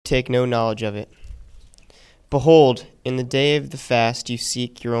take no knowledge of it. Behold, in the day of the fast you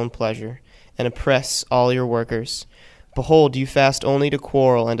seek your own pleasure, and oppress all your workers. Behold, you fast only to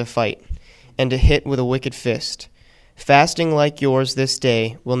quarrel and to fight, and to hit with a wicked fist. Fasting like yours this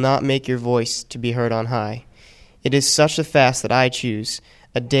day will not make your voice to be heard on high. It is such a fast that I choose,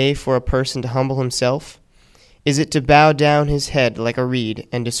 a day for a person to humble himself. Is it to bow down his head like a reed,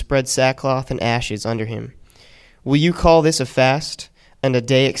 and to spread sackcloth and ashes under him? Will you call this a fast, and a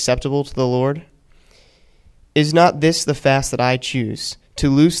day acceptable to the Lord? Is not this the fast that I choose, to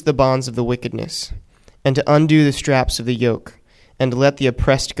loose the bonds of the wickedness, and to undo the straps of the yoke, and to let the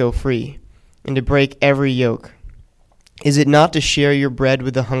oppressed go free, and to break every yoke? Is it not to share your bread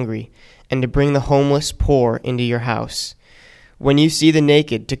with the hungry, and to bring the homeless poor into your house? When you see the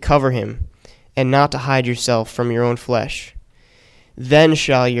naked, to cover him, and not to hide yourself from your own flesh? Then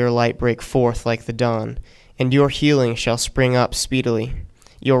shall your light break forth like the dawn, and your healing shall spring up speedily.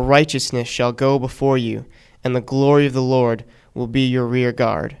 Your righteousness shall go before you, and the glory of the Lord will be your rear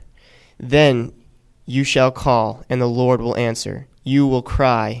guard. Then you shall call, and the Lord will answer. You will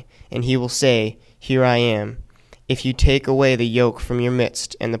cry, and he will say, Here I am. If you take away the yoke from your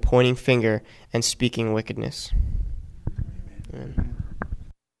midst, and the pointing finger and speaking wickedness. Amen.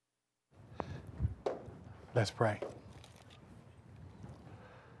 Let's pray.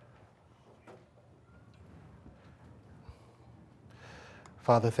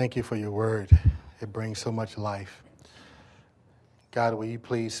 Father, thank you for your word. It brings so much life. God, will you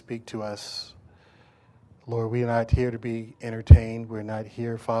please speak to us? Lord, we are not here to be entertained. We're not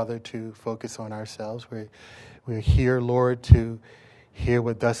here, Father, to focus on ourselves. We're here, Lord, to hear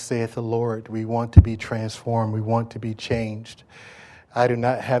what thus saith the Lord. We want to be transformed. We want to be changed. I do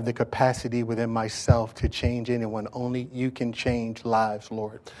not have the capacity within myself to change anyone. Only you can change lives,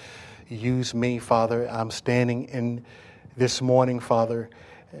 Lord. Use me, Father. I'm standing in this morning, Father,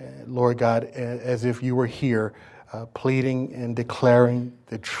 Lord God, as if you were here, pleading and declaring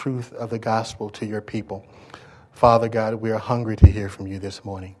the truth of the gospel to your people. Father God, we are hungry to hear from you this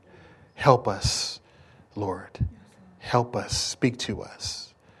morning. Help us, Lord. Help us. Speak to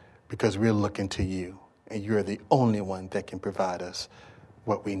us, because we're looking to you, and you're the only one that can provide us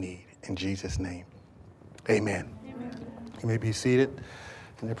what we need. In Jesus' name, amen. You may be seated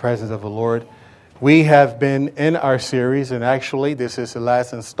in the presence of the Lord. We have been in our series, and actually this is the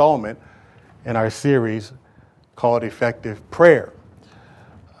last installment in our series called Effective Prayer.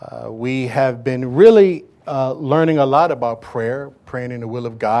 We have been really learning a lot about prayer, praying in the will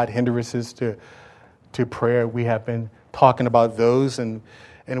of God, hindrances to prayer. We have been talking about those, and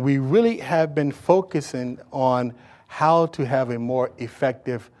we really have been focusing on how to have a more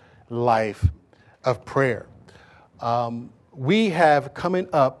effective life of prayer. We have coming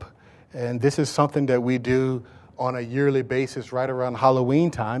up, and this is something that we do on a yearly basis right around Halloween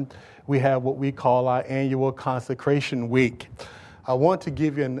time. We have what we call our annual consecration week. I want to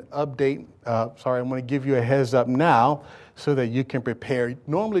give you an update. I'm going to give you a heads up now so that you can prepare.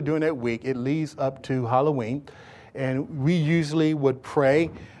 Normally during that week, it leads up to Halloween, and we usually would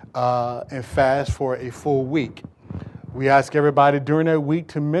pray and fast for a full week. We ask everybody during that week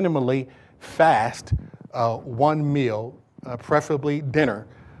to minimally fast one meal, preferably dinner,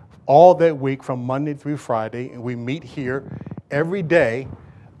 all that week from Monday through Friday, and we meet here every day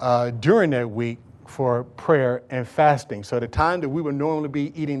during that week for prayer and fasting. So the time that we would normally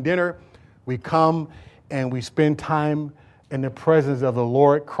be eating dinner, we come and we spend time in the presence of the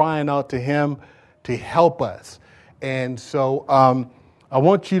Lord, crying out to him to help us. And so I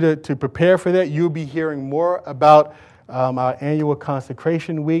want you to prepare for that. You'll be hearing more about our annual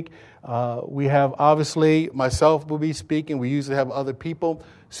consecration week. We have, obviously, myself will be speaking. We usually have other people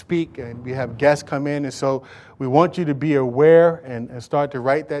speak, and we have guests come in. And so we want you to be aware and start to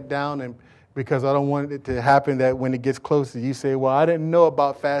write that down, and because I don't want it to happen that when it gets closer, you say, well, I didn't know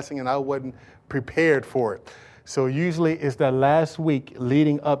about fasting and I wasn't prepared for it. So usually it's that last week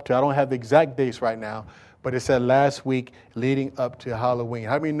leading up to, I don't have the exact dates right now, but it's that last week leading up to Halloween.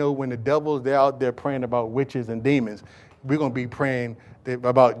 How many know when the devil's they're out there praying about witches and demons, we're going to be praying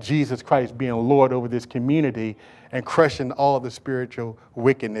about Jesus Christ being Lord over this community and crushing all the spiritual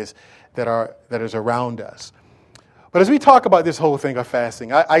wickedness that is around us. But as we talk about this whole thing of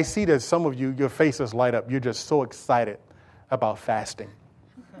fasting, I see that some of you, your faces light up. You're just so excited about fasting.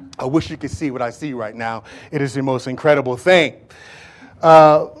 I wish you could see what I see right now. It is the most incredible thing.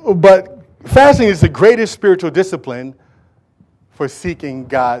 But fasting is the greatest spiritual discipline for seeking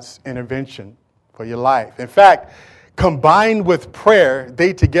God's intervention for your life. In fact, combined with prayer,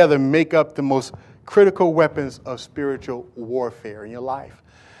 they together make up the most critical weapons of spiritual warfare in your life.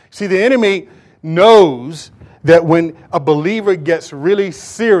 See, the enemy knows that when a believer gets really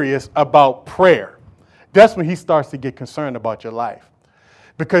serious about prayer, that's when he starts to get concerned about your life.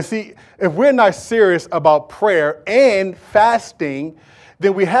 Because, see, if we're not serious about prayer and fasting,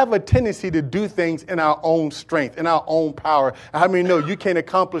 then we have a tendency to do things in our own strength, in our own power. How many know you can't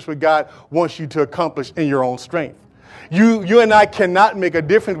accomplish what God wants you to accomplish in your own strength? You and I cannot make a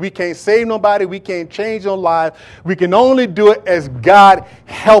difference. We can't save nobody. We can't change no lives. We can only do it as God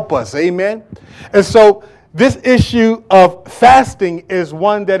help us. Amen? And so this issue of fasting is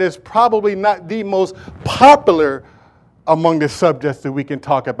one that is probably not the most popular among the subjects that we can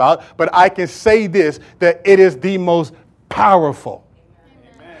talk about, but I can say this, that it is the most powerful.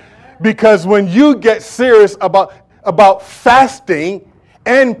 Amen. Because when you get serious about fasting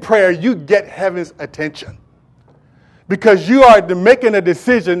and prayer, you get heaven's attention. Because you are making a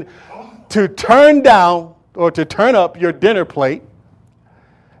decision to turn down or to turn up your dinner plate.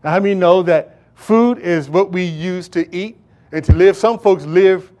 Now, how many know that food is what we use to eat and to live? Some folks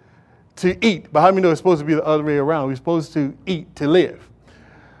live to eat, but how many know it's supposed to be the other way around? We're supposed to eat to live.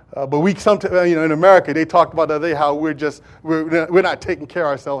 But we sometimes, in America, they talked about the other day how we're not taking care of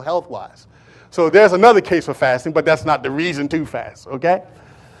ourselves health-wise. So there's another case for fasting, but that's not the reason to fast, okay?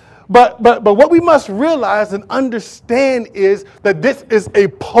 But what we must realize and understand is that this is a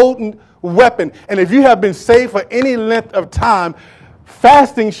potent weapon. And if you have been saved for any length of time,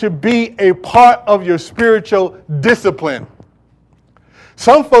 fasting should be a part of your spiritual discipline.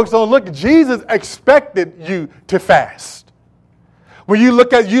 Some folks don't look. Jesus expected you to fast. When you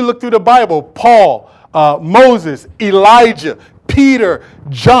look through the Bible, Paul, Moses, Elijah, Peter,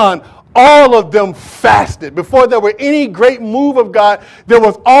 John, all of them fasted. Before there were any great move of God, there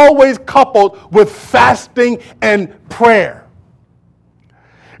was always coupled with fasting and prayer.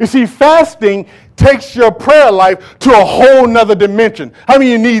 You see, fasting takes your prayer life to a whole nother dimension. How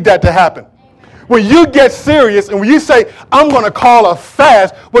many of you need that to happen? When you get serious and when you say, I'm going to call a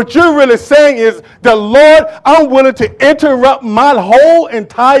fast, what you're really saying is that, Lord, I'm willing to interrupt my whole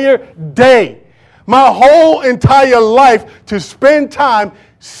entire day, my whole entire life to spend time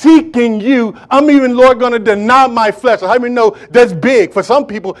seeking you. I'm even, Lord, going to deny my flesh. How many know that's big? For some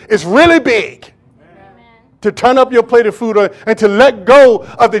people, it's really big. Amen. To turn up your plate of food and to let go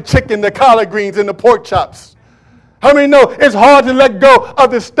of the chicken, the collard greens, and the pork chops. How many know it's hard to let go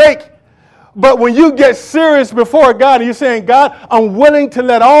of the steak? But when you get serious before God and you're saying, God, I'm willing to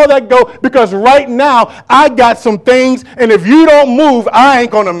let all that go because right now I got some things, and if you don't move, I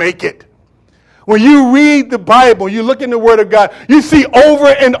ain't going to make it. When you read the Bible, you look in the Word of God, you see over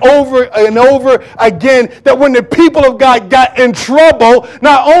and over and over again that when the people of God got in trouble,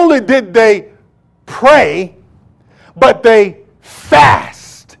 not only did they pray, but they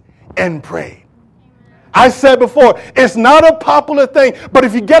fast and pray. I said before, it's not a popular thing, but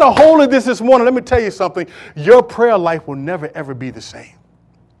if you get a hold of this morning, let me tell you something. Your prayer life will never, ever be the same.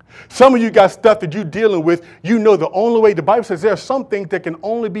 Some of you got stuff that you're dealing with. You know the only way, the Bible says there are some things that can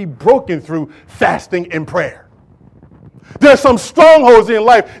only be broken through fasting and prayer. There are some strongholds in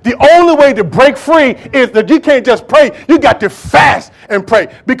life. The only way to break free is that you can't just pray. You got to fast and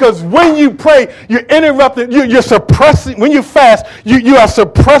pray. Because when you pray, you're interrupting, you're suppressing. When you fast, you are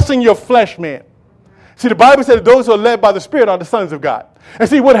suppressing your flesh, man. See, the Bible says those who are led by the Spirit are the sons of God. And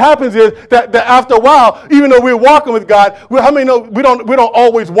see, what happens is that after a while, even though we're walking with God, how many know we don't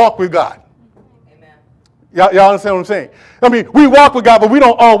always walk with God? Amen. Y'all understand what I'm saying? I mean, we walk with God, but we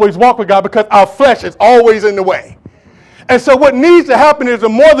don't always walk with God because our flesh is always in the way. And so what needs to happen is the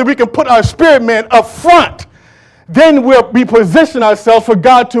more that we can put our spirit man up front, then we position ourselves for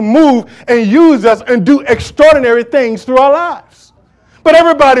God to move and use us and do extraordinary things through our lives. But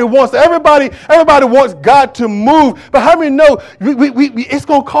everybody wants God to move. But how many know it's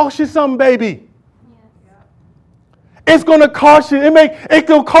going to cost you something, baby? It's going to cost you. It's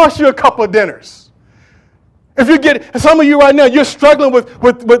going to cost you a couple of dinners. If you get some of you right now, you're struggling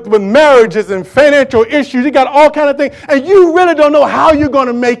with marriages and financial issues. You got all kind of things, and you really don't know how you're going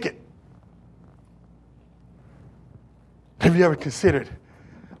to make it. Have you ever considered,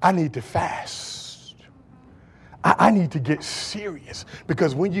 I need to fast? I need to get serious,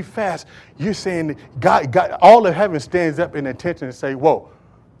 because when you fast, you're saying that God, all of heaven stands up in attention and say, whoa,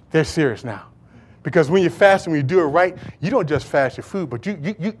 they're serious now. Because when you fast and when you do it right, you don't just fast your food, but you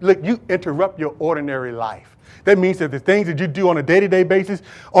interrupt your ordinary life. That means that the things that you do on a day-to-day basis,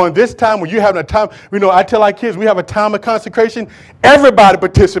 on this time when you're having a time, I tell our kids, we have a time of consecration, everybody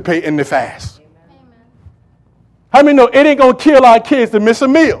participate in the fast. Amen. How many know it ain't going to kill our kids to miss a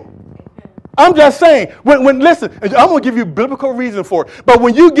meal? I'm just saying, listen, I'm going to give you biblical reason for it. But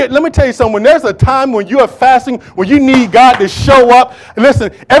when you let me tell you something, when there's a time when you are fasting, when you need God to show up,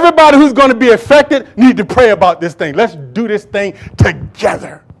 listen, everybody who's going to be affected need to pray about this thing. Let's do this thing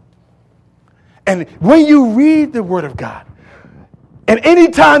together. And when you read the Word of God, and any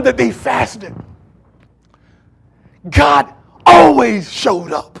time that they fasted, God always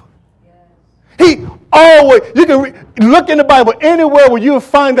showed up. He always, you can look in the Bible anywhere where you'll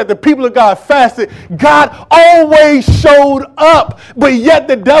find that the people of God fasted. God always showed up, but yet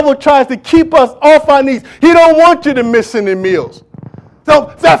the devil tries to keep us off our knees. He don't want you to miss any meals.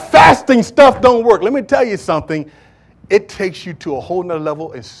 So that fasting stuff don't work. Let me tell you something. It takes you to a whole nother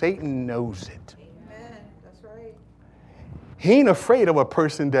level, and Satan knows it. Amen. That's right. He ain't afraid of a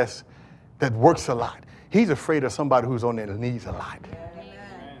person that works a lot. He's afraid of somebody who's on their knees a lot.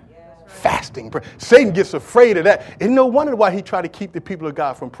 Fasting. Satan gets afraid of that. And no wonder why he tried to keep the people of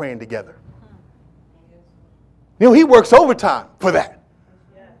God from praying together. You know, he works overtime for that.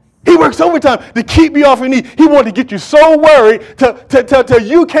 He works overtime to keep you off your knees. He wanted to get you so worried till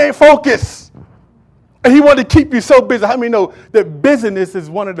you can't focus. And he wanted to keep you so busy. How many know that busyness is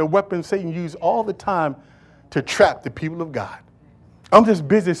one of the weapons Satan uses all the time to trap the people of God? I'm just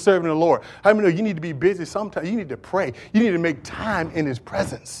busy serving the Lord. How many know you need to be busy sometimes? You need to pray. You need to make time in his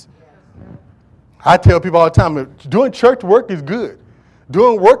presence. I tell people all the time, doing church work is good.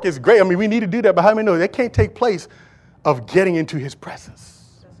 Doing work is great. I mean, we need to do that, but how many know that can't take place of getting into his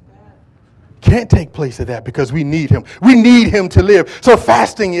presence? Can't take place of that because we need him. We need him to live. So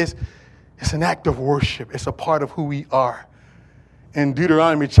fasting it's an act of worship. It's a part of who we are. In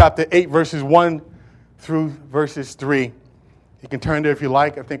Deuteronomy chapter 8, verses 1 through verses 3. You can turn there if you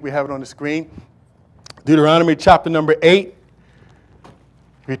like. I think we have it on the screen. Deuteronomy chapter number 8.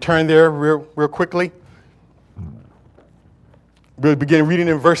 We turn there real quickly. We'll begin reading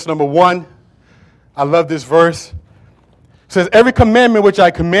in verse number 1. I love this verse. It says, every commandment which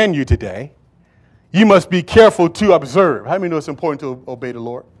I command you today, you must be careful to observe. How many know it's important to obey the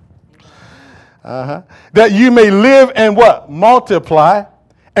Lord? That you may live and what? Multiply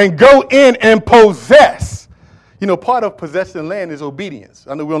and go in and possess. You know, part of possessing land is obedience.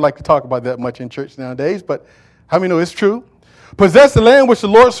 I know we don't like to talk about that much in church nowadays, but how many know it's true? Possess the land which the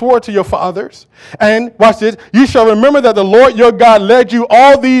Lord swore to your fathers. And watch this. You shall remember that the Lord your God led you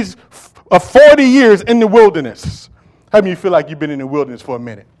all these 40 years in the wilderness. How many of you feel like you've been in the wilderness for a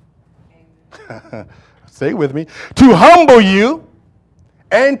minute? Say it with me. To humble you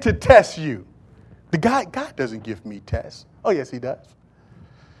and to test you. God doesn't give me tests. Oh, yes, he does.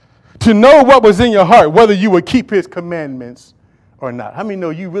 To know what was in your heart, whether you would keep his commandments or not. How many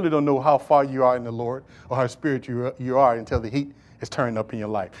know you really don't know how far you are in the Lord or how spiritual you are until the heat is turned up in your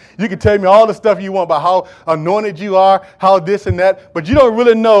life? You can tell me all the stuff you want about how anointed you are, how this and that, but you don't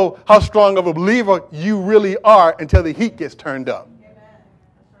really know how strong of a believer you really are until the heat gets turned up. Amen.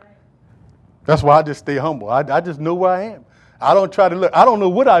 That's right. That's why I just stay humble. I just know where I am. I don't try to look. I don't know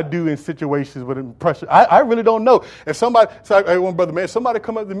what I do in situations with pressure. I really don't know. If somebody, one brother, man, somebody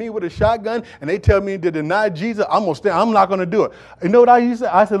come up to me with a shotgun and they tell me to deny Jesus, I'm going to stand. I'm not going to do it. You know what I used to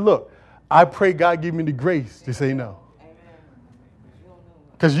say? I said, look, I pray God give me the grace to say no.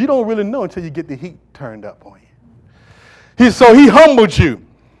 Because you don't really know until you get the heat turned up on you. So he humbled you.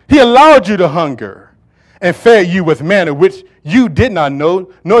 He allowed you to hunger and fed you with manna, which you did not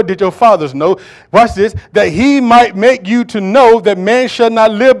know, nor did your fathers know. Watch this. That he might make you to know that man shall not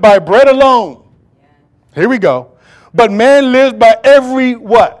live by bread alone. Here we go. But man lives by every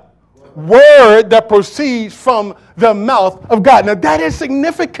what? Word that proceeds from the mouth of God. Now that is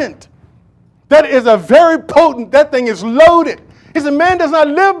significant. That is a very potent, that thing is loaded. He said, man does not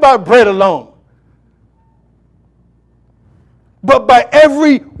live by bread alone, but by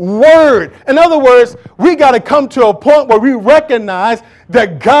every word. In other words, we got to come to a point where we recognize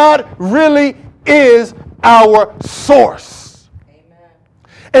that God really is our source. Amen.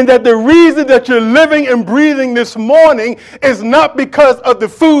 And that the reason that you're living and breathing this morning is not because of the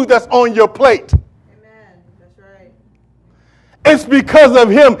food that's on your plate. Amen. That's right. It's because of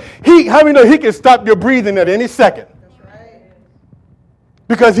him. How many know he can stop your breathing at any second? That's right.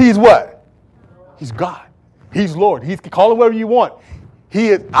 Because he's what? He's God. He's Lord. He can call him whatever you want. He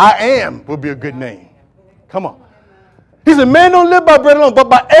is, I am would be a good name. Come on. He said, man don't live by bread alone, but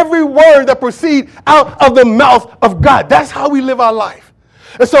by every word that proceeds out of the mouth of God. That's how we live our life.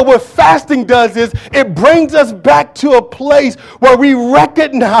 And so what fasting does is it brings us back to a place where we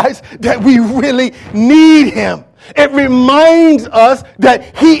recognize that we really need him. It reminds us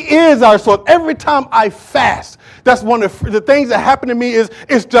that he is our source. Every time I fast, that's one of the things that happen to me is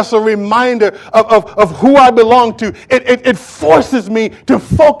it's just a reminder of who I belong to. It forces me to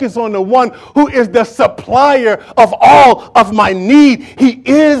focus on the one who is the supplier of all of my need. He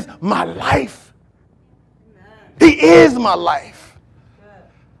is my life. He is my life.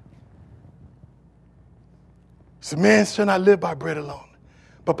 So man shall not live by bread alone,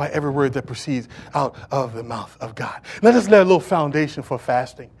 but by every word that proceeds out of the mouth of God. Let us lay a little foundation for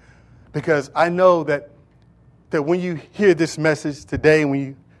fasting, because I know that when you hear this message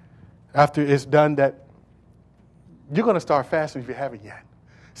today, after it's done, that you're going to start fasting if you haven't yet.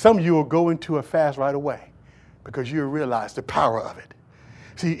 Some of you will go into a fast right away because you'll realize the power of it.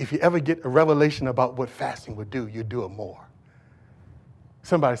 See, if you ever get a revelation about what fasting would do, you do it more.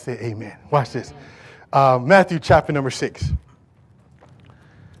 Somebody say amen. Watch this. Matthew chapter number 6,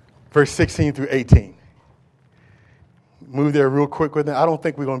 verse 16 through 18. Move there real quick with it. I don't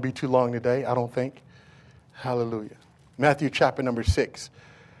think we're going to be too long today. I don't think. Hallelujah. Matthew chapter number 6,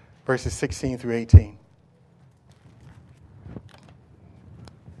 verses 16 through 18.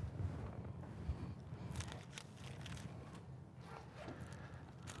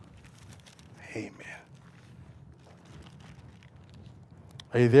 Amen.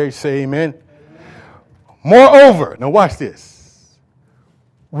 Are you there? You say amen. Moreover, now watch this.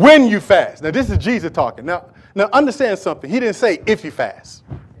 When you fast. Now this is Jesus talking. Now understand something. He didn't say if you fast.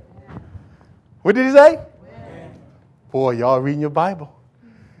 What did he say? Boy, y'all reading your Bible.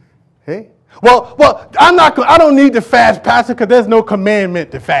 Hey? Well, I don't need to fast, Pastor, because there's no commandment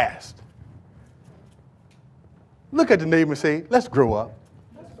to fast. Look at the neighbor and say, let's grow up.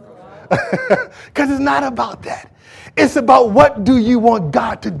 Because it's not about that. It's about what do you want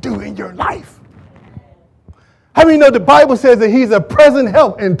God to do in your life. How many know the Bible says that he's a present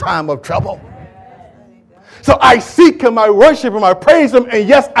help in time of trouble? So I seek him, I worship him, I praise him, and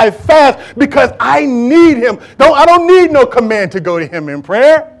yes, I fast because I need him. I don't need no command to go to him in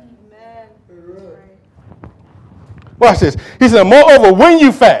prayer. Amen. Watch this. He said, moreover, when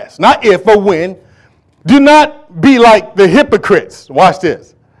you fast, not if, but when, do not be like the hypocrites. Watch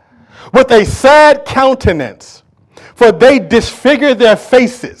this. With a sad countenance, for they disfigure their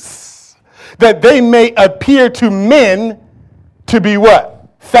faces, that they may appear to men to be what?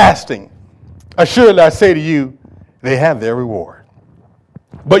 Fasting. Assuredly, I say to you, they have their reward.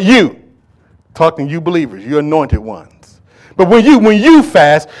 But you, talking to you believers, you anointed ones. But when you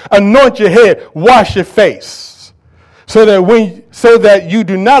fast, anoint your head, wash your face, so that you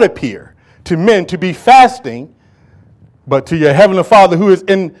do not appear to men to be fasting, but to your heavenly Father who is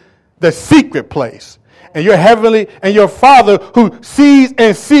in the secret place. And your Father who sees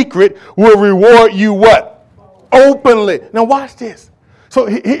in secret will reward you what? Openly. Now watch this. So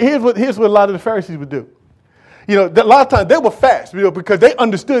here's what a lot of the Pharisees would do. A lot of times they would fast, because they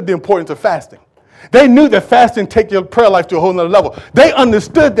understood the importance of fasting. They knew that fasting take your prayer life to a whole nother level. They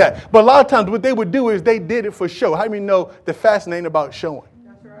understood that. But a lot of times what they would do is they did it for show. How many know that fasting ain't about showing?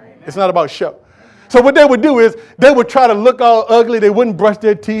 That's right. It's not about show. So what they would do is they would try to look all ugly. They wouldn't brush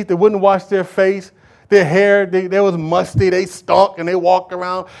their teeth. They wouldn't wash their face. Their hair, they was musty. They stunk and they walked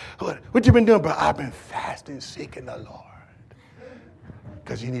around. What you been doing? But I've been fasting, seeking the Lord.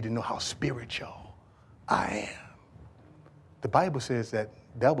 Because you need to know how spiritual I am. The Bible says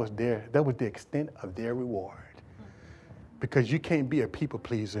that was the extent of their reward. Because you can't be a people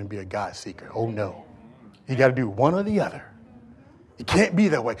pleaser and be a God seeker. Oh no. You got to do one or the other. You can't be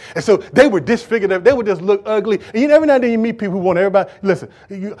that way. And so they were disfigured. They would just look ugly. And every now and then you meet people who want everybody, listen,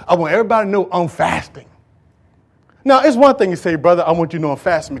 I want everybody to know I'm fasting. Now, it's one thing to say, brother, I want you to know I'm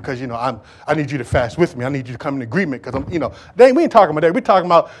fasting because, I need you to fast with me. I need you to come in agreement because we ain't talking about that. We're talking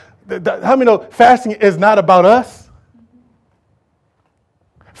about, how many know fasting is not about us?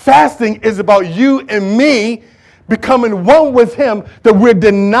 Fasting is about you and me becoming one with him, that we're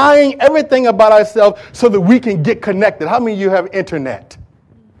denying everything about ourselves so that we can get connected. How many of you have internet?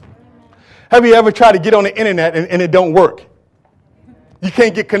 Have you ever tried to get on the internet and it don't work? You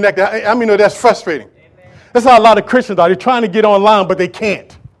can't get connected. I mean, that's frustrating. That's how a lot of Christians are. They're trying to get online, but they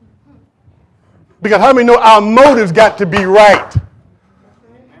can't. Because how many know our motives got to be right?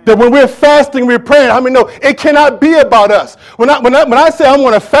 That when we're fasting, we're praying, how many know it cannot be about us? When I say I'm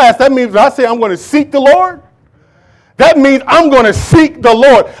going to fast, that means when I say I'm going to seek the Lord, that means I'm going to seek the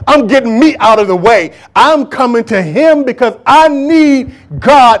Lord. I'm getting me out of the way. I'm coming to him because I need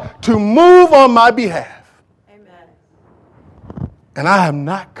God to move on my behalf. Amen. And I am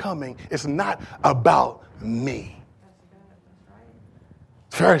not coming. It's not about me.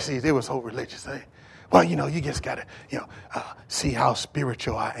 Pharisees, they were so religious. Well, you just got to, see how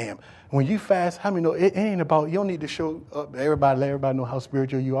spiritual I am. When you fast, how many know it ain't about, you don't need to show up everybody, let everybody know how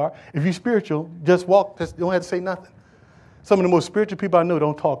spiritual you are. If you're spiritual, just walk, you don't have to say nothing. Some of the most spiritual people I know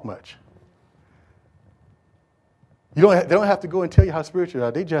don't talk much. They don't have to go and tell you how spiritual they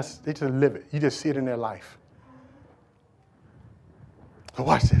are. They just live it. You just see it in their life. So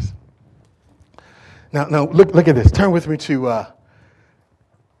watch this. Now look at this. Turn with me to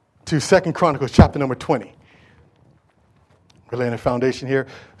 2 Chronicles chapter number 20. We're laying a foundation here.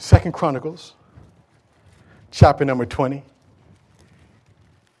 2 Chronicles chapter number 20.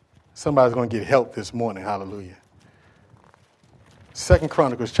 Somebody's going to get help this morning. Hallelujah. 2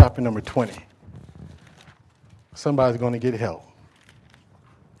 Chronicles chapter number 20. Somebody's going to get help.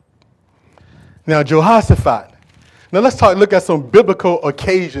 Now, Jehoshaphat. Now, let's look at some biblical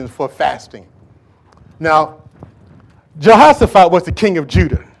occasions for fasting. Now, Jehoshaphat was the king of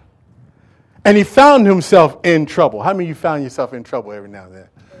Judah. And he found himself in trouble. How many of you found yourself in trouble every now and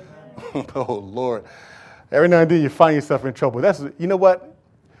then? Oh, Lord. Every now and then you find yourself in trouble. You know what?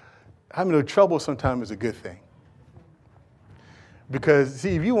 How many know trouble sometimes is a good thing? Because,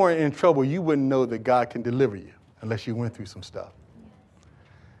 see, if you weren't in trouble, you wouldn't know that God can deliver you unless you went through some stuff.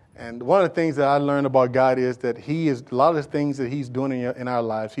 And one of the things that I learned about God is that a lot of the things that he's doing in our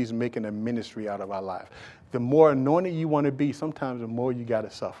lives, he's making a ministry out of our life. The more anointed you want to be, sometimes the more you got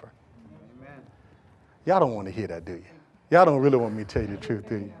to suffer. Amen. Y'all don't want to hear that, do you? Y'all don't really want me to tell you the truth,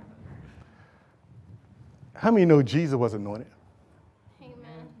 do you? How many know Jesus was anointed?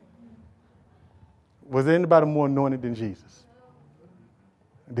 Amen. Was there anybody more anointed than Jesus?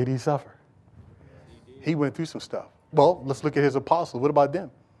 Did he suffer? He went through some stuff. Well, let's look at his apostles. What about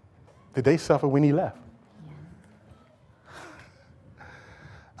them? Did they suffer when he left?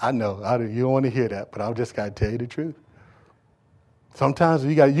 I know, you don't want to hear that, but I just got to tell you the truth. Sometimes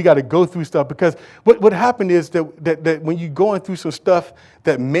you got to go through stuff because what happened is that when you're going through some stuff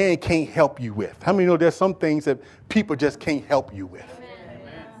that man can't help you with. How many know there's some things that people just can't help you with?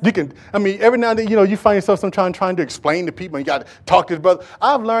 Every now and then, you find yourself sometimes trying to explain to people and you got to talk to his brother.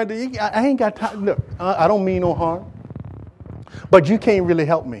 I've learned that I ain't got time. Look, I don't mean no harm, but you can't really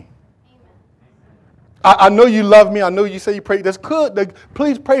help me. I know you love me. I know you say you pray. That's good.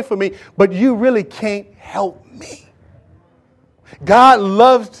 Please pray for me, but you really can't help me. God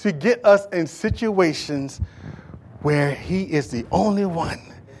loves to get us in situations where he is the only one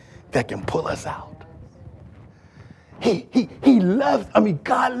that can pull us out. He loves,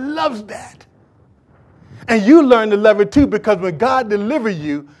 God loves that. And you learn to love it too, because when God delivers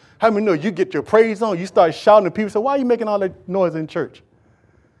you, how many know you get your praise on, you start shouting and people say, why are you making all that noise in church?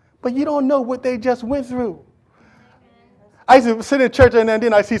 But you don't know what they just went through. I used to sit in church and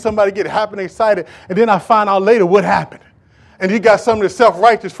then I see somebody get happy and excited, and then I find out later what happened. And you got some of the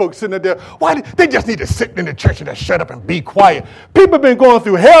self-righteous folks sitting there. Why? They just need to sit in the church and just shut up and be quiet. People have been going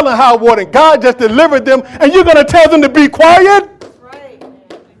through hell and high water, and God just delivered them, and you're going to tell them to be quiet? That's right.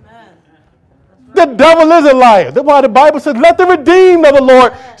 Amen. The devil is a liar. That's why the Bible says, let the redeemed of the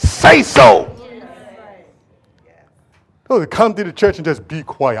Lord say so. Oh, come to the church and just be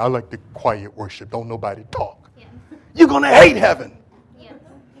quiet. I like the quiet worship. Don't nobody talk. Yeah. You're going to hate heaven.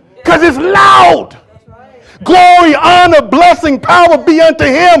 Because it's loud. Glory, honor, blessing, power be unto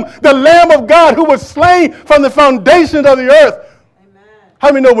him, the Lamb of God who was slain from the foundations of the earth. Amen.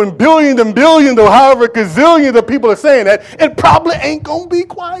 How many know when billions and billions or however gazillions of people are saying that, it probably ain't going to be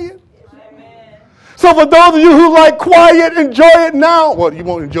quiet. Amen. So for those of you who like quiet, enjoy it now. Well, you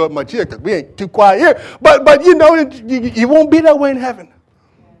won't enjoy it much here because we ain't too quiet here. But you won't be that way in heaven.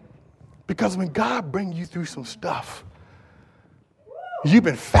 Because when God brings you through some stuff, you've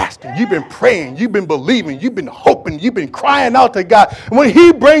been fasting, you've been praying, you've been believing, you've been hoping, you've been crying out to God. And when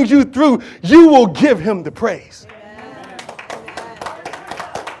he brings you through, you will give him the praise. Amen.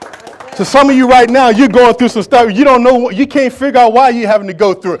 So some of you right now, you're going through some stuff. You don't know, you can't figure out why you're having to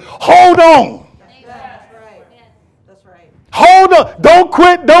go through it. Hold on. That's right. That's right. Hold on. Don't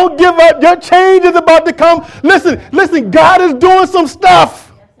quit. Don't give up. Your change is about to come. Listen, God is doing some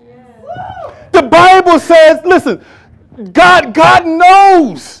stuff. The Bible says, listen, God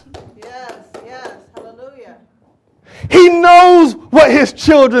knows. Yes. Hallelujah. He knows what his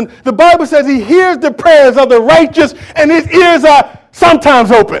children, the Bible says he hears the prayers of the righteous and his ears are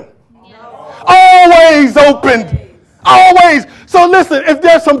sometimes open. Always opened. Always. So listen, if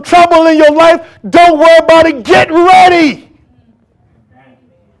there's some trouble in your life, don't worry about it. Get ready.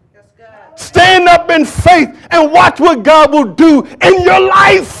 Stand up in faith and watch what God will do in your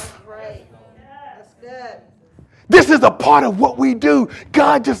life. This is a part of what we do.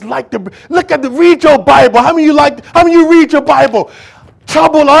 God just like to read your Bible. How many of you read your Bible?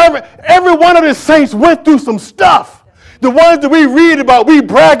 trouble. Every one of the saints went through some stuff. The ones that we read about, we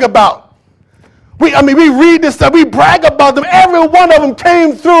brag about. We read this stuff, we brag about them. Every one of them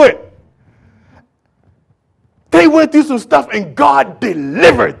came through it. They went through some stuff and God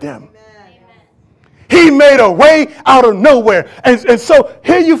delivered them. He made a way out of nowhere. And so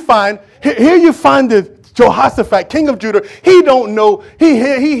here you find the Jehoshaphat, king of Judah. He don't know. He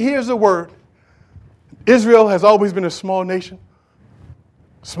hears a word. Israel has always been a small nation,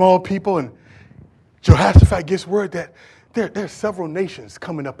 small people, and Jehoshaphat gets word that there are several nations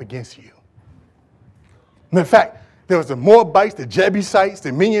coming up against you. In fact, there was the Moabites, the Jebusites,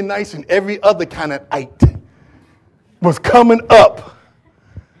 the Midianites, and every other kind of ite was coming up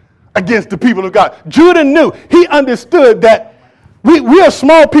against the people of God. Judah knew. He understood that we are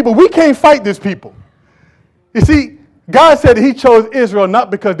small people. We can't fight this people. You see, God said that he chose Israel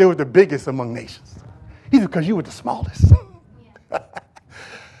not because they were the biggest among nations. He's because you were the smallest.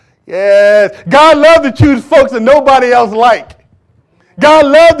 Yes. God loved to choose folks that nobody else liked. God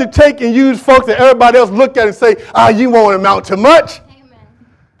loved to take and use folks that everybody else look at and say, you won't amount to much. Amen.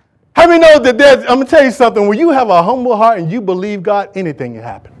 How many know that I'm going to tell you something. When you have a humble heart and you believe God, anything can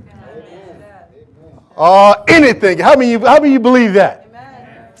happen. Anything. How many of you believe that?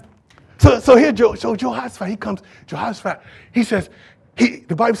 Amen. So here, Jehoshaphat, he comes. Jehoshaphat, he says,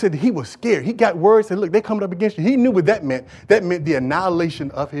 the Bible said that he was scared. He got words, said, look, they're coming up against you. He knew what that meant. That meant the annihilation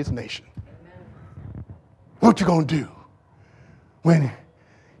of his nation. Amen. What you going to do when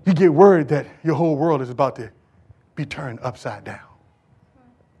you get word that your whole world is about to be turned upside down?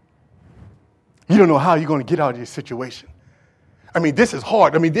 You don't know how you're going to get out of this situation. This is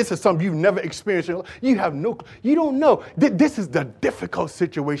hard. This is something you've never experienced. You don't know. This is the difficult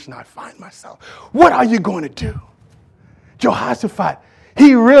situation I find myself. What are you going to do? Jehoshaphat,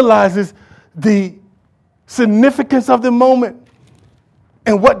 he realizes the significance of the moment.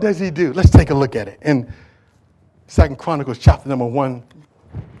 And what does he do? Let's take a look at it. In 2 Chronicles chapter number 1,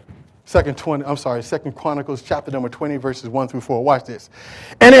 2 Chronicles chapter number 20, verses 1 through 4. Watch this.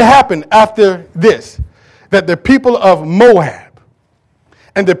 And it happened after this, that the people of Moab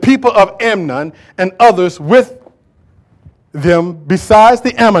and the people of Ammon and others with them, besides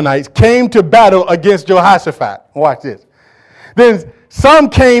the Ammonites, came to battle against Jehoshaphat. Watch this. Then some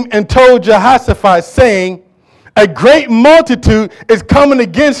came and told Jehoshaphat, saying, a great multitude is coming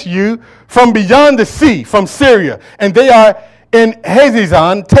against you from beyond the sea, from Syria, and they are in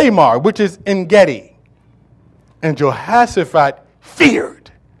Hazazon Tamar, which is in Gedi. And Jehoshaphat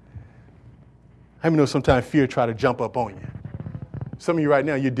feared. How many know sometimes fear try to jump up on you? Some of you right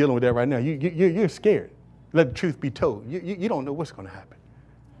now, you're dealing with that right now. You're scared. Let the truth be told. You don't know what's going to happen.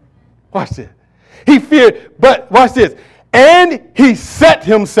 Watch this. He feared, but watch this. And he set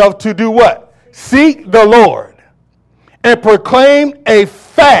himself to do what? Seek the Lord and proclaim a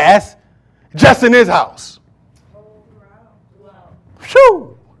fast just in his house.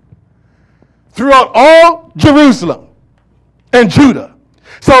 Whew. Throughout all Jerusalem and Judah.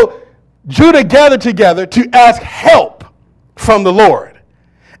 So Judah gathered together to ask help from the Lord.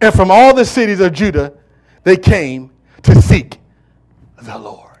 And from all the cities of Judah, they came to seek the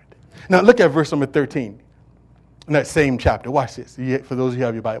Lord. Now look at verse number 13 in that same chapter. Watch this, for those who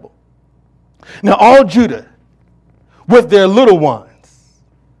have your Bible. Now all Judah, with their little ones,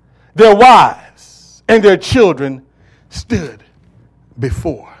 their wives, and their children, stood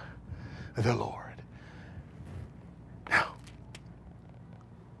before the Lord. Now,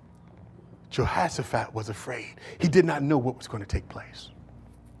 Jehoshaphat was afraid. He did not know what was going to take place.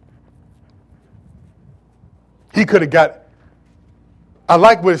 He could have got, I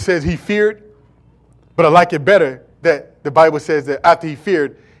like what it says he feared, but I like it better that the Bible says that after he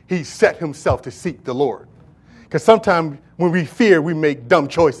feared, he set himself to seek the Lord. Because sometimes when we fear, we make dumb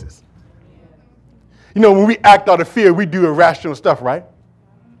choices. When we act out of fear, we do irrational stuff, right?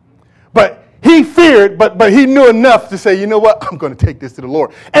 But he feared, but he knew enough to say, you know what? I'm going to take this to the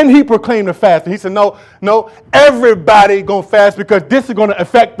Lord. And he proclaimed a fast. And he said, no, everybody going to fast because this is going to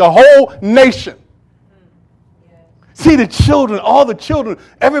affect the whole nation. See the children, all the children,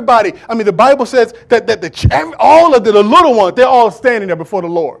 everybody. The Bible says that all of the little ones, they're all standing there before the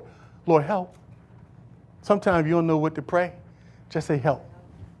Lord. Lord, help. Sometimes you don't know what to pray. Just say help.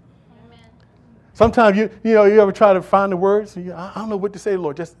 Amen. Sometimes you ever try to find the words. I don't know what to say,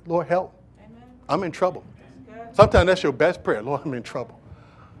 Lord. Just Lord, help. Amen. I'm in trouble. Sometimes that's your best prayer. Lord, I'm in trouble.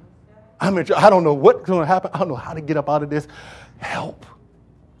 I don't know what's going to happen. I don't know how to get up out of this. Help.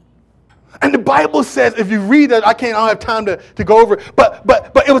 And the Bible says, if you read that, I don't have time to go over it, but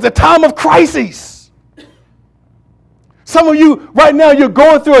it was a time of crisis. Some of you right now, you're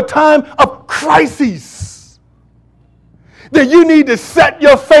going through a time of crisis. then you need to set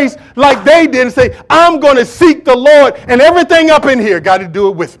your face like they did and say, I'm going to seek the Lord, and everything up in here got to do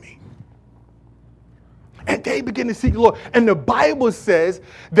it with me. And they begin to seek the Lord. And the Bible says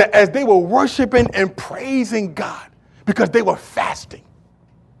that as they were worshiping and praising God, because they were fasting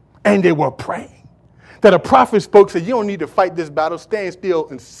and they were praying, that a prophet spoke, said, you don't need to fight this battle. Stand still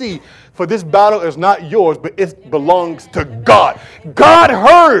and see, for this battle is not yours, but it belongs to God. God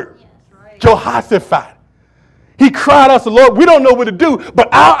heard Jehoshaphat. He cried out to the Lord, we don't know what to do,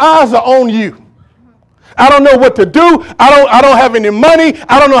 but our eyes are on you. I don't know what to do. I don't have any money.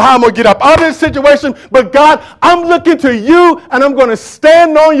 I don't know how I'm going to get up out of this situation. But God, I'm looking to you, and I'm going to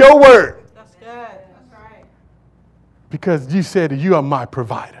stand on your word. That's good. That's right. Because you said that you are my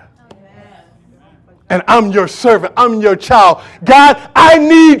provider. And I'm your servant. I'm your child. God, I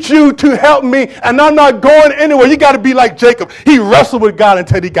need you to help me, and I'm not going anywhere. You got to be like Jacob. He wrestled with God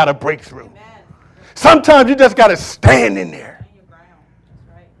until he got a breakthrough. Amen. Sometimes you just got to stand in there Stand your ground.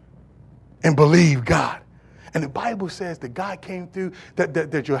 That's right. and believe God. And the Bible says that God came through,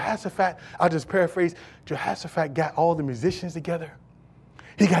 that Jehoshaphat, I'll just paraphrase, Jehoshaphat got all the musicians together.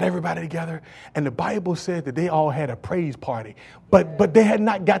 He got everybody together. And the Bible says that they all had a praise party. But they had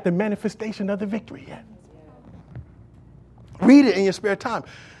not got the manifestation of the victory yet. Read it in your spare time.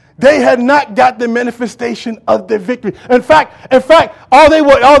 They had not got the manifestation of the victory. In fact, all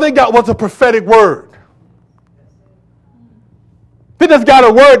they got was a prophetic word. They just got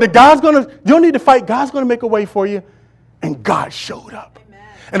a word that you don't need to fight. God's going to make a way for you. And God showed up. Amen.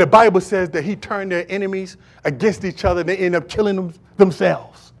 And the Bible says that he turned their enemies against each other. They ended up killing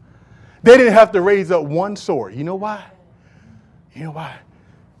themselves. They didn't have to raise up one sword. You know why? You know why?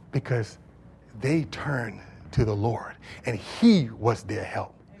 Because they turned to the Lord, and he was their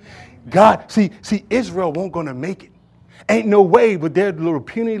help. Amen. God, see, Israel won't going to make it. Ain't no way with their little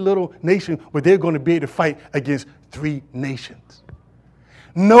puny little nation where they're going to be able to fight against 3 nations.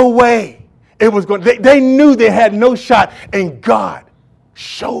 No way. It was going. They knew they had no shot, and God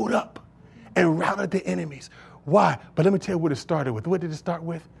showed up and routed the enemies. Why? But let me tell you what it started with. What did it start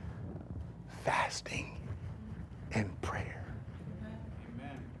with? Fasting and prayer.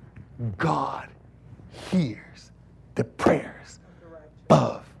 Amen. God hears the prayers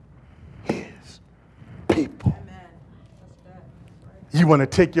of his people. Amen. That's good. You want to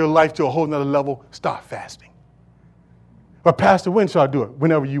take your life to a whole nother level? Start fasting. But Pastor, when shall I do it?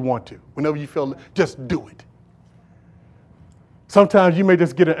 Whenever you want to. Whenever you feel, just do it. Sometimes you may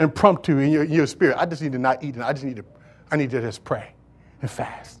just get an impromptu in your spirit. I just need to not eat, and I need to just pray and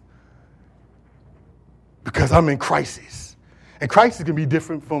fast. Because I'm in crisis. And crisis can be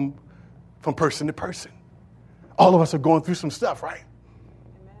different from person to person. All of us are going through some stuff, right?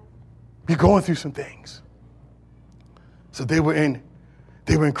 Amen. You're going through some things. So they were in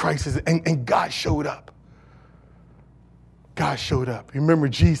crisis, and God showed up. God showed up. Remember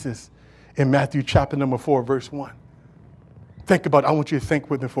Jesus in Matthew chapter number 4, verse 1. Think about it. I want you to think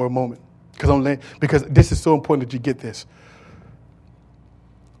with me for a moment. Because this is so important that you get this.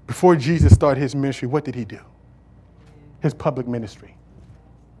 Before Jesus started his ministry, what did he do? His public ministry.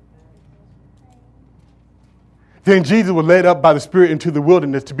 Then Jesus was led up by the Spirit into the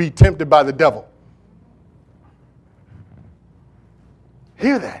wilderness to be tempted by the devil.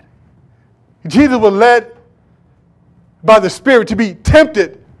 Hear that. Jesus was led by the Spirit to be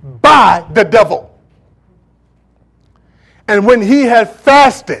tempted by the devil. And when he had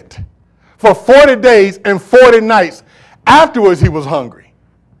fasted for 40 days and 40 nights, afterwards he was hungry.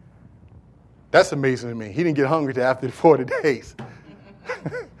 That's amazing to me. He didn't get hungry till after the 40 days.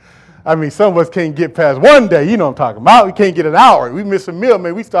 I mean, some of us can't get past one day. You know what I'm talking about. We can't get an hour. We miss a meal,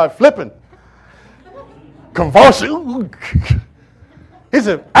 man. We start flipping. Convulsion. He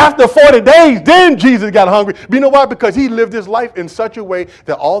said, after 40 days, then Jesus got hungry. But you know why? Because he lived his life in such a way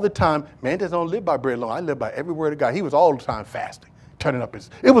that all the time, man doesn't only live by bread alone. I live by every word of God. He was all the time fasting, turning up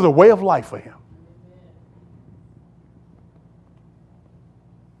it was a way of life for him.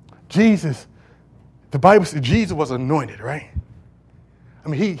 Jesus, the Bible says Jesus was anointed, right? I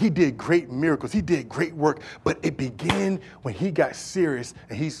mean, he did great miracles. He did great work. But it began when he got serious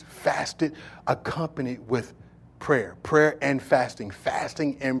and he's fasted, accompanied with prayer and fasting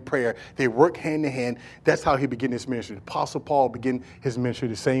and prayer. They work hand in hand. That's how he began his ministry. Apostle Paul began his ministry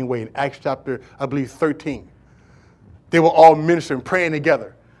the same way in Acts chapter, I believe, 13. They were all ministering, praying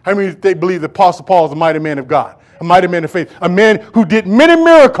together. How many they believe the Apostle Paul is a mighty man of God, a mighty man of faith, a man who did many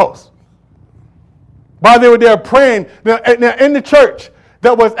miracles? While they were there praying, now in the church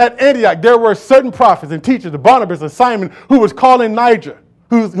that was at Antioch, there were certain prophets and teachers, the Barnabas and Simon, who was called Niger.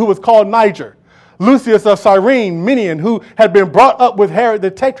 Lucius of Cyrene, Minian, who had been brought up with Herod the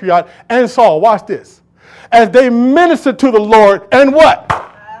Tetrarch, and Saul. Watch this. as they ministered to the Lord and what?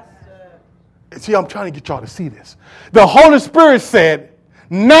 See, I'm trying to get y'all to see this. The Holy Spirit said,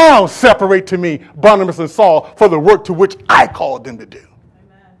 now separate to me Barnabas and Saul for the work to which I called them to do.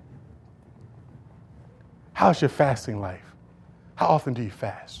 Amen. How's your fasting life? How often do you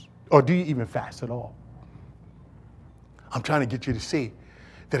fast? Or do you even fast at all? I'm trying to get you to see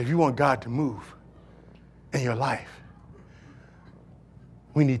that if you want God to move in your life,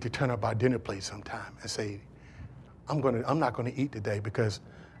 we need to turn up our dinner plate sometime and say, I'm not going to eat today because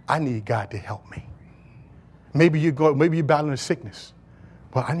I need God to help me. Maybe you're battling a sickness.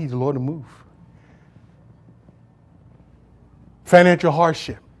 Well, I need the Lord to move. Financial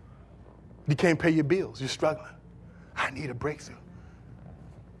hardship. You can't pay your bills. You're struggling. I need a breakthrough.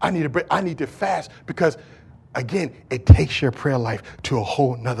 I need to fast because, again, it takes your prayer life to a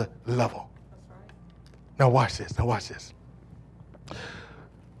whole nother level. Now watch this.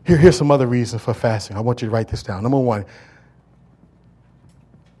 Here's some other reasons for fasting. I want you to write this down. Number one,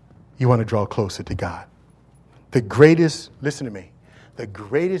 you want to draw closer to God. Listen to me, the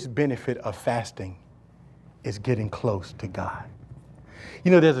greatest benefit of fasting is getting close to God.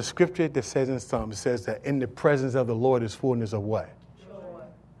 You know, there's a scripture that says in Psalms, it says that in the presence of the Lord is fullness of what? Joy.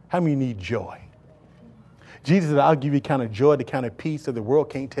 How many need joy? Jesus said, I'll give you the kind of joy, the kind of peace that the world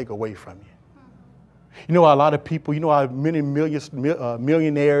can't take away from you. You know, a lot of people, many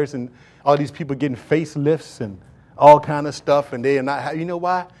millionaires and all these people getting facelifts and all kind of stuff, and they are not, you know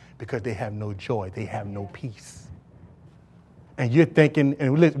why? Because they have no joy. They have no peace. And you're thinking,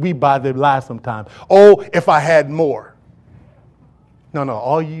 and we buy the lie sometimes, oh, if I had more. No,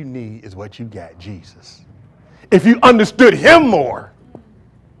 all you need is what you got, Jesus. If you understood him more,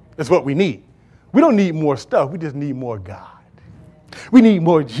 that's what we need. We don't need more stuff. We just need more God. We need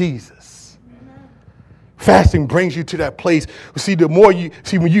more Jesus. Fasting brings you to that place. See,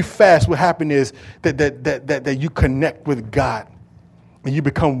 when you fast, what happens is that you connect with God and you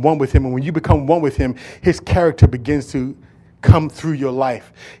become one with him. And when you become one with him, his character begins to come through your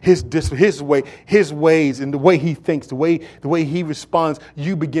life. His ways, and the way he thinks, the way he responds,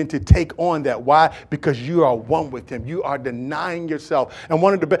 you begin to take on that. Why? Because you are one with him. You are denying yourself. And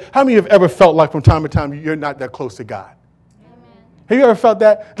how many have ever felt like from time to time you're not that close to God? Have you ever felt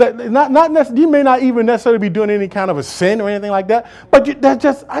that? You may not even necessarily be doing any kind of a sin or anything like that, but I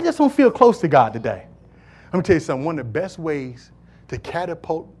just don't feel close to God today. Let me tell you something. One of the best ways to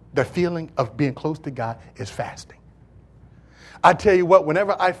catapult the feeling of being close to God is fasting. I tell you what,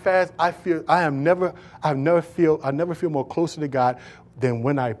 whenever I fast, I never feel more closer to God than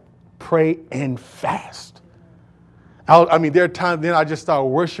when I pray and fast. There are times then I just start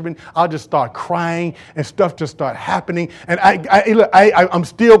worshiping. I'll just start crying and stuff just start happening. And I'm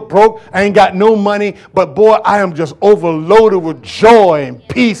still broke. I ain't got no money. But boy, I am just overloaded with joy and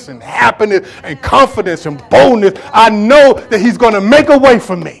peace and happiness and confidence and boldness. I know that he's going to make a way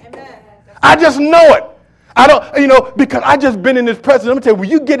for me. I just know it. I don't, because I just been in his presence. Let me tell you, when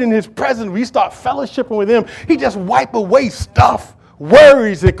you get in his presence, when you start fellowshipping with him, he just wipe away stuff,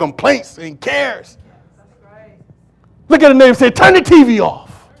 worries and complaints and cares. Look at the neighbor and say, turn the TV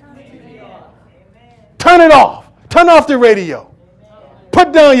off. Turn it off. Turn off the radio.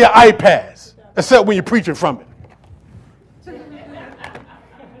 Put down your iPads, except when you're preaching from it.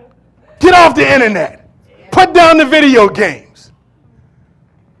 Get off the internet. Put down the video games.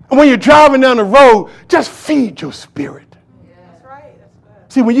 And when you're driving down the road, just feed your spirit. That's right. That's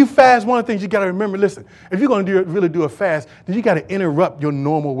good. See, when you fast, one of the things you got to remember, listen, if you're going to really do a fast, then you got to interrupt your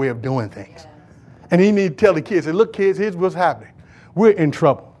normal way of doing things. And you need to tell the kids, say, look, kids, here's what's happening. We're in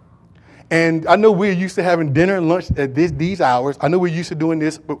trouble. And I know we're used to having dinner and lunch at these hours. I know we're used to doing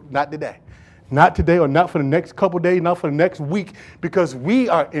this, but not today. Not today or not for the next couple of days, not for the next week, because we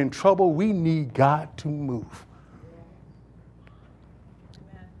are in trouble. We need God to move.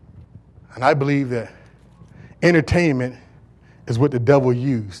 Amen. And I believe that entertainment is what the devil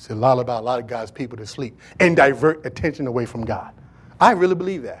used to lullaby a lot of God's people to sleep and divert attention away from God. I really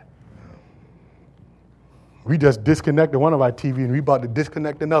believe that. We just disconnected one of our TV and we about to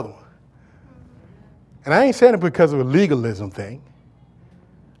disconnect another one. And I ain't saying it because of a legalism thing.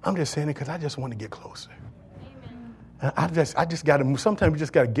 I'm just saying it because I just want to get closer. And I just got to move. Sometimes we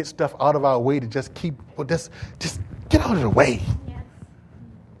just got to get stuff out of our way to just just get out of the way. Yes.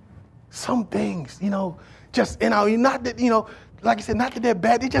 Some things, just not that, like I said, not that they're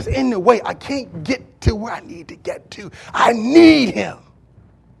bad. They're just in the way. I can't get to where I need to get to. I need him.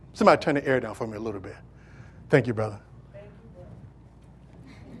 Somebody turn the air down for me a little bit. Thank you, brother.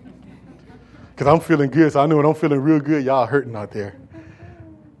 Because I'm feeling good, so I know when I'm feeling real good, y'all hurting out there.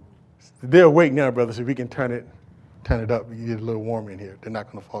 They're awake now, brother, so we can turn it up. You get a little warmer in here. They're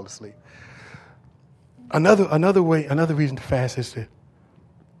not going to fall asleep. Another reason to fast is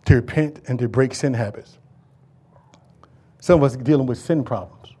to repent and to break sin habits. Some of us are dealing with sin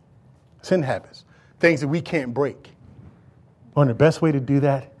problems, sin habits, things that we can't break. One of the best way to do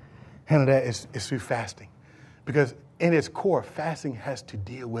that, handle that, is through fasting. Because in its core, fasting has to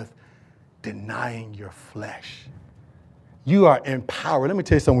deal with denying your flesh. You are empowered. Let me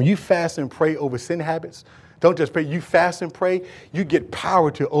tell you something. When you fast and pray over sin habits, don't just pray. You fast and pray, you get power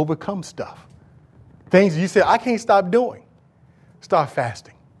to overcome stuff. Things you say, I can't stop doing. Start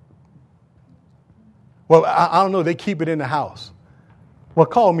fasting. Well, I don't know. They keep it in the house. Well,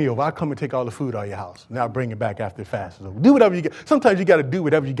 call me over. I'll come and take all the food out of your house. And I'll bring it back after the fast is over. Do whatever you get. Sometimes you got to do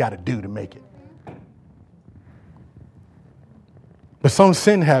whatever you got to do to make it. But some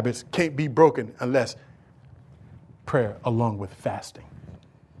sin habits can't be broken unless prayer along with fasting.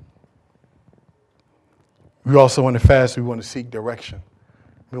 We also want to fast. We want to seek direction.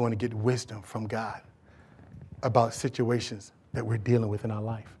 We want to get wisdom from God about situations that we're dealing with in our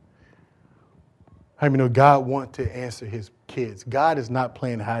life. How many know God wants to answer his kids? God is not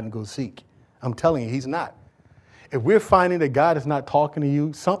playing hide and go seek. I'm telling you, he's not. If we're finding that God is not talking to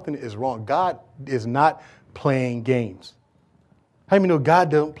you, something is wrong. God is not playing games. How many know God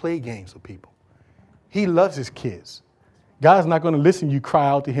doesn't play games with people? He loves his kids. God's not going to listen to you cry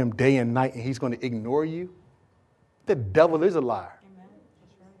out to him day and night and he's going to ignore you. The devil is a liar.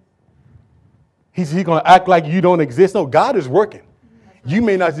 He's going to act like you don't exist. No, God is working. You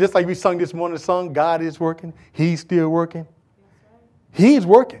may not, just like we sung this morning song, God is working. He's still working. He's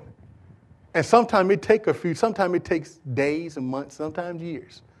working. And sometimes it takes days and months, sometimes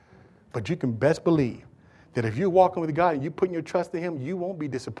years. But you can best believe that if you're walking with God and you're putting your trust in him, you won't be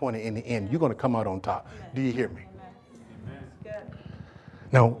disappointed in the end. You're going to come out on top. Amen. Do you hear me?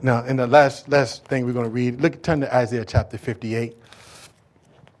 Amen. Now, in the last thing we're going to read, turn to Isaiah chapter 58.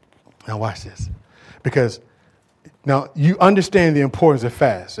 Now watch this. Because now you understand the importance of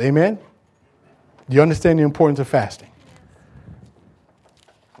fast. Amen? You understand the importance of fasting.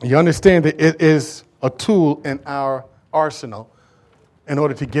 You understand that it is a tool in our arsenal in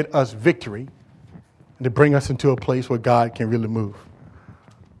order to get us victory and to bring us into a place where God can really move.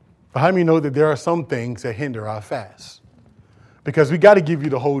 But how many know that there are some things that hinder our fast? Because we got to give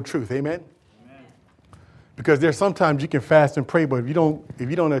you the whole truth. Amen? Because there's sometimes you can fast and pray, but if you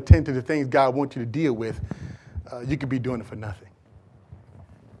don't attend to the things God wants you to deal with, you could be doing it for nothing.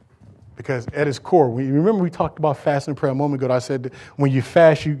 Because at its core, remember we talked about fasting and prayer a moment ago. I said that when you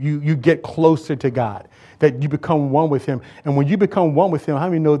fast, you get closer to God, that you become one with him. And when you become one with him, how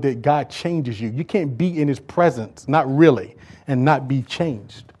many know that God changes you? You can't be in his presence, not really, and not be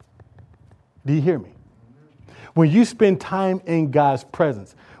changed. Do you hear me? When you spend time in God's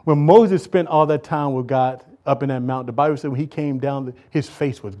presence, when Moses spent all that time with God up in that mountain, the Bible said when he came down, his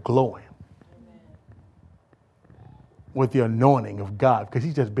face was glowing with the anointing of God, because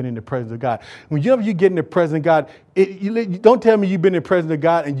he's just been in the presence of God. Whenever you get in the presence of God, don't tell me you've been in the presence of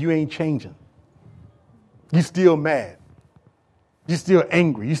God and you ain't changing. You still mad. You still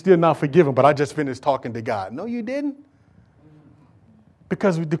angry. You still not forgiving, but I just finished talking to God. No, you didn't.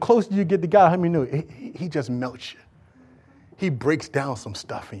 Because the closer you get to God, how many know he just melts you. He breaks down some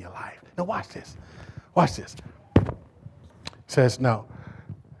stuff in your life. Now watch this. Watch this. It says, now,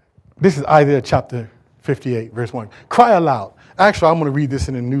 this is Isaiah chapter 58, verse 1. Cry aloud. Actually, I'm going to read this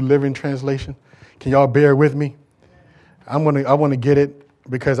in the New Living Translation. Can y'all bear with me? I want to get it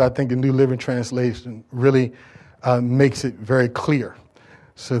because I think the New Living Translation really makes it very clear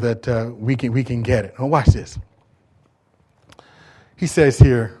so that we can get it. Now watch this. He says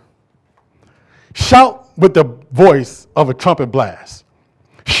here, shout with the voice of a trumpet blast.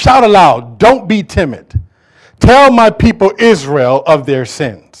 Shout aloud. Don't be timid. Tell my people Israel of their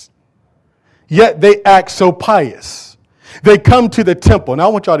sins. Yet they act so pious. They come to the temple. Now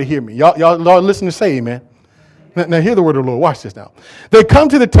I want y'all to hear me. Y'all listen to say amen. Now hear the word of the Lord. Watch this now. They come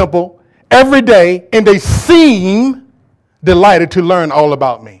to the temple every day and they seem delighted to learn all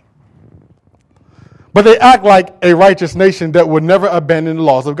about me. But they act like a righteous nation that would never abandon the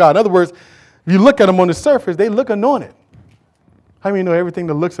laws of God. In other words, if you look at them on the surface, they look anointed. How many know everything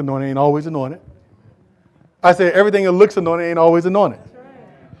that looks anointed ain't always anointed? I say everything that looks anointed ain't always anointed.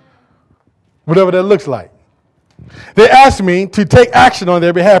 Whatever that looks like. They ask me to take action on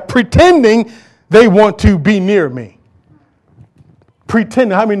their behalf, pretending they want to be near me.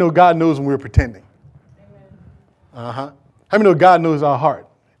 Pretending. How many know God knows when we're pretending? How many know God knows our heart?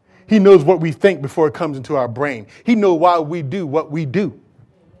 He knows what we think before it comes into our brain. He knows why we do what we do.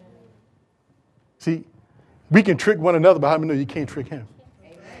 See, we can trick one another, but how many know you can't trick him?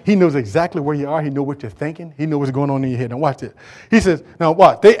 He knows exactly where you are. He knows what you're thinking. He knows what's going on in your head. Now watch this. He says, now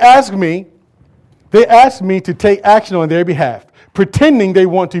what? They ask me They ask me to take action on their behalf, pretending they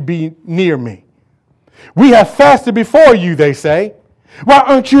want to be near me. We have fasted before you, they say. Why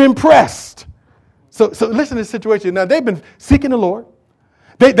aren't you impressed? So listen to the situation. Now, they've been seeking the Lord.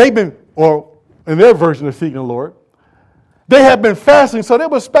 They've been, or in their version of seeking the Lord, they have been fasting, so they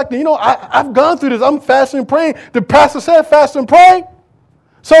were expecting, I've gone through this. I'm fasting and praying. The pastor said fast and pray.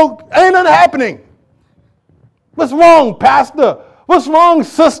 So ain't nothing happening. What's wrong, pastor? What's wrong,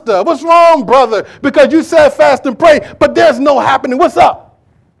 sister? What's wrong, brother? Because you said fast and pray, but there's no happening. What's up?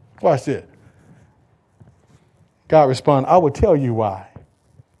 Watch this. God responded, I will tell you why.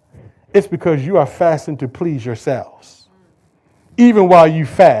 It's because you are fasting to please yourselves. Even while you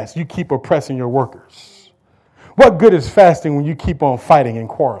fast, you keep oppressing your workers. What good is fasting when you keep on fighting and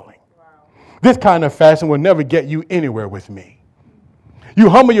quarreling? This kind of fasting will never get you anywhere with me. You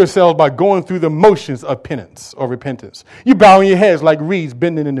humble yourselves by going through the motions of penance or repentance. You bowing your heads like reeds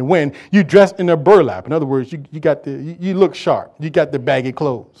bending in the wind. You dress in a burlap. In other words, you look sharp. You got the baggy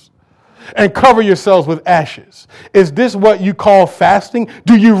clothes. And cover yourselves with ashes. Is this what you call fasting?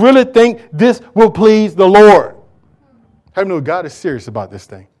 Do you really think this will please the Lord? How many know God is serious about this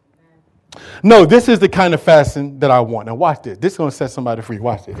thing? No, this is the kind of fasting that I want. Now watch this. This is going to set somebody free.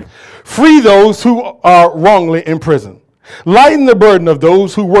 Watch this. Free those who are wrongly in prison. Lighten the burden of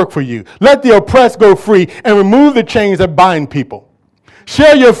those who work for you. Let the oppressed go free and remove the chains that bind people.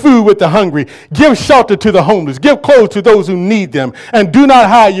 Share your food with the hungry. Give shelter to the homeless. Give clothes to those who need them. And do not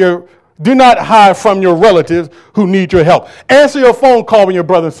hide from your relatives who need your help. Answer your phone call when your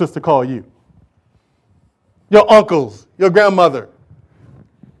brother and sister call you. Your uncles, your grandmother.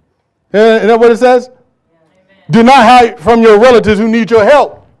 Isn't that what it says? Yeah. Do not hide from your relatives who need your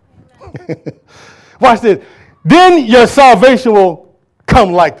help. Watch this. Then your salvation will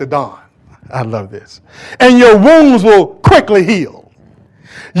come like the dawn. I love this. And your wounds will quickly heal.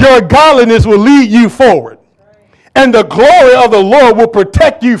 Your godliness will lead you forward. And the glory of the Lord will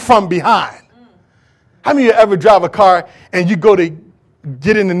protect you from behind. How many of you ever drive a car and you go to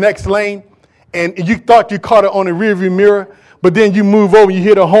get in the next lane and you thought you caught it on the rearview mirror, but then you move over and you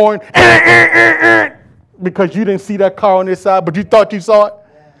hear the horn because you didn't see that car on this side, but you thought you saw it?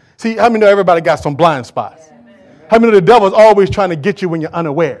 See, how many know everybody got some blind spots? How many know the devil's always trying to get you when you're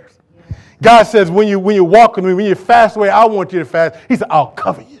unaware? God says when you're walking, when you fast away, I want you to fast. He said, I'll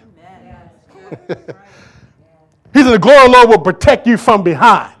cover you. He said, the glory of the Lord will protect you from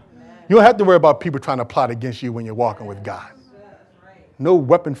behind. You don't have to worry about people trying to plot against you when you're walking with God. No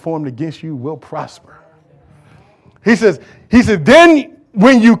weapon formed against you will prosper. He said, then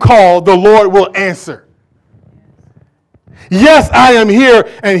when you call, the Lord will answer. Yes, I am here,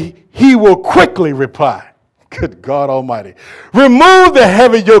 and he will quickly reply. Good God Almighty. Remove the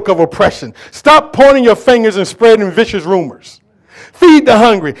heavy yoke of oppression. Stop pointing your fingers and spreading vicious rumors. Feed the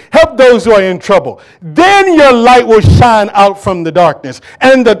hungry. Help those who are in trouble. Then your light will shine out from the darkness,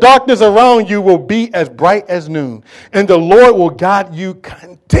 and the darkness around you will be as bright as noon. And the Lord will guide you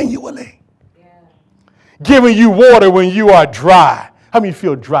continually, giving you water when you are dry. How many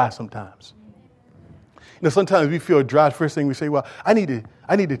feel dry sometimes? Sometimes we feel dry. First thing we say, well, I need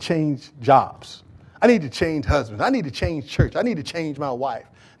to change jobs. I need to change husbands. I need to change church. I need to change my wife.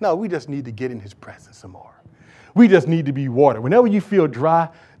 No, we just need to get in his presence some more. We just need to be watered. Whenever you feel dry,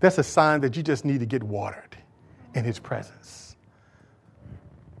 that's a sign that you just need to get watered in his presence.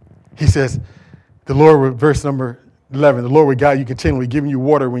 He says, the Lord, verse number 11, the Lord will guide you continually, giving you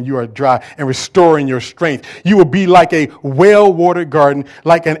water when you are dry and restoring your strength. You will be like a well-watered garden,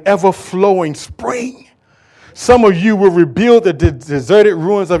 like an ever-flowing spring. Some of you will rebuild the deserted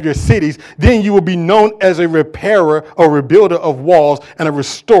ruins of your cities. Then you will be known as a repairer or rebuilder of walls and a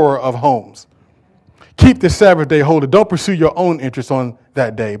restorer of homes. Keep the Sabbath day holy. Don't pursue your own interests on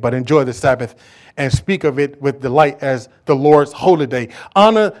that day, but enjoy the Sabbath and speak of it with delight as the Lord's holy day.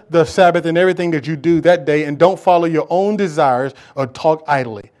 Honor the Sabbath in everything that you do that day, and don't follow your own desires or talk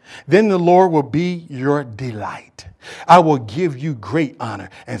idly. Then the Lord will be your delight. I will give you great honor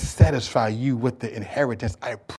and satisfy you with the inheritance I